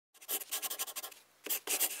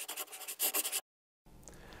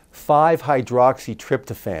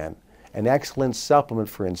5-hydroxytryptophan, an excellent supplement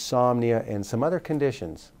for insomnia and some other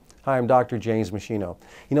conditions. Hi, I'm Dr. James Machino.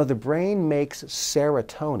 You know, the brain makes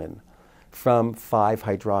serotonin from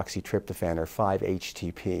 5-hydroxytryptophan, or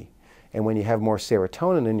 5-HTP. And when you have more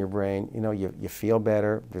serotonin in your brain, you know, you feel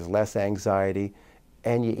better, there's less anxiety,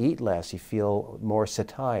 and you eat less, you feel more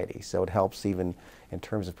satiety. So it helps even in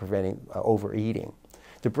terms of preventing overeating.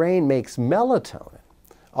 The brain makes melatonin,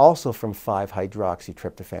 also from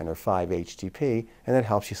 5-hydroxytryptophan, or 5-HTP, and that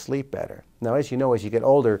helps you sleep better. Now, as you know, as you get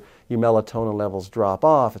older, your melatonin levels drop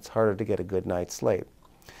off. It's harder to get a good night's sleep.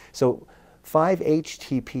 So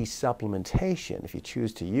 5-HTP supplementation, if you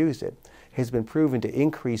choose to use it, has been proven to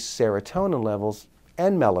increase serotonin levels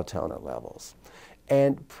and melatonin levels.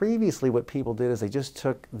 And previously what people did is they just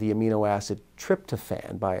took the amino acid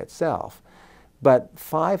tryptophan by itself. But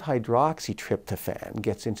 5-hydroxytryptophan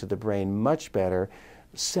gets into the brain much better.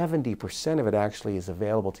 70% of it actually is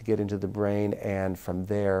available to get into the brain, and from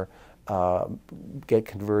there get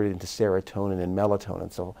converted into serotonin and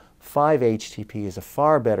melatonin. So 5-HTP is a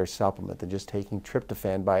far better supplement than just taking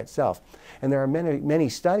tryptophan by itself. And there are many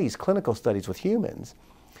studies, clinical studies with humans,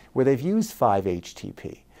 where they've used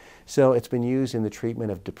 5-HTP. So it's been used in the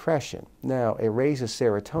treatment of depression. Now, it raises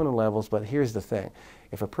serotonin levels, but here's the thing.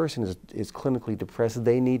 If a person is clinically depressed,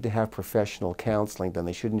 they need to have professional counseling done.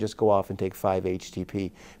 They shouldn't just go off and take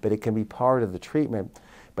 5-HTP, but it can be part of the treatment.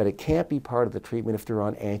 But it can't be part of the treatment if they're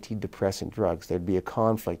on antidepressant drugs. There'd be a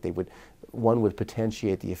conflict. One would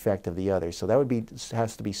potentiate the effect of the other. So that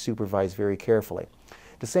has to be supervised very carefully.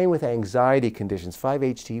 The same with anxiety conditions.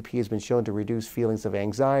 5-HTP has been shown to reduce feelings of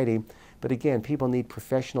anxiety, but again, people need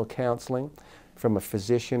professional counseling from a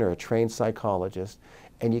physician or a trained psychologist,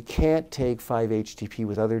 and you can't take 5-HTP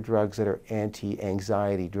with other drugs that are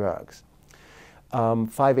anti-anxiety drugs.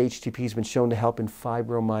 5-HTP has been shown to help in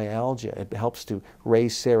fibromyalgia. It helps to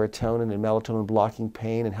raise serotonin and melatonin, blocking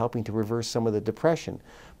pain and helping to reverse some of the depression.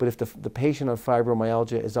 But if the patient on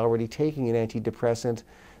fibromyalgia is already taking an antidepressant,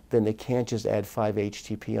 then they can't just add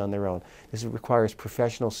 5-HTP on their own. This requires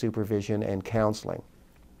professional supervision and counseling.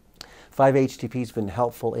 5-HTP has been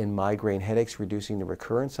helpful in migraine headaches, reducing the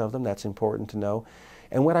recurrence of them. That's important to know.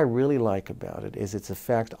 And what I really like about it is its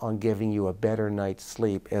effect on giving you a better night's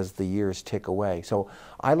sleep as the years tick away. So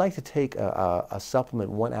I like to take a supplement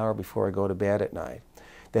 1 hour before I go to bed at night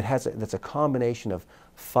that's a combination of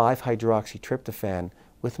 5-hydroxytryptophan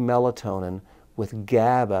with melatonin, with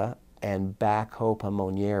GABA and Bacopa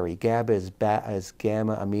monnieri. GABA is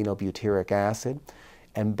gamma-aminobutyric acid,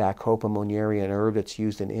 and Bacopa monnieri, an herb that's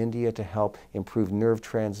used in India to help improve nerve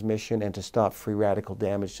transmission and to stop free radical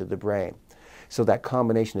damage to the brain. So that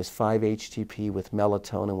combination is 5-HTP with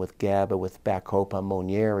melatonin, with GABA, with Bacopa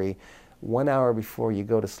monnieri. 1 hour before you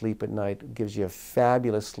go to sleep at night gives you a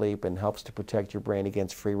fabulous sleep and helps to protect your brain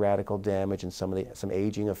against free radical damage and some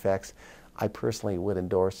aging effects. I personally would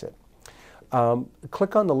endorse it.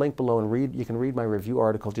 Click on the link below and you can read my review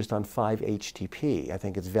article just on 5-HTP. I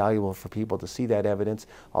think it's valuable for people to see that evidence.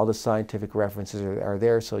 All the scientific references are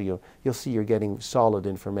there, so you'll see you're getting solid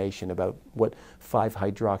information about what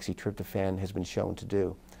 5-hydroxytryptophan has been shown to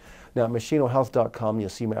do. Now, at machinohealth.com, you'll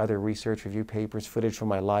see my other research review papers, footage from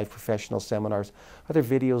my live professional seminars, other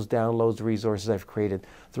videos, downloads, resources I've created.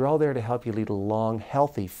 They're all there to help you lead a long,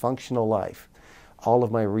 healthy, functional life. All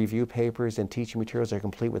of my review papers and teaching materials are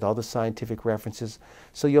complete with all the scientific references,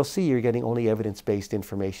 so you'll see you're getting only evidence-based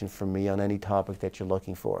information from me on any topic that you're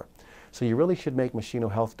looking for. So you really should make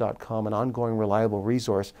machinohealth.com an ongoing, reliable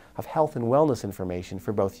resource of health and wellness information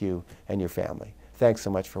for both you and your family. Thanks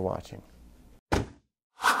so much for watching.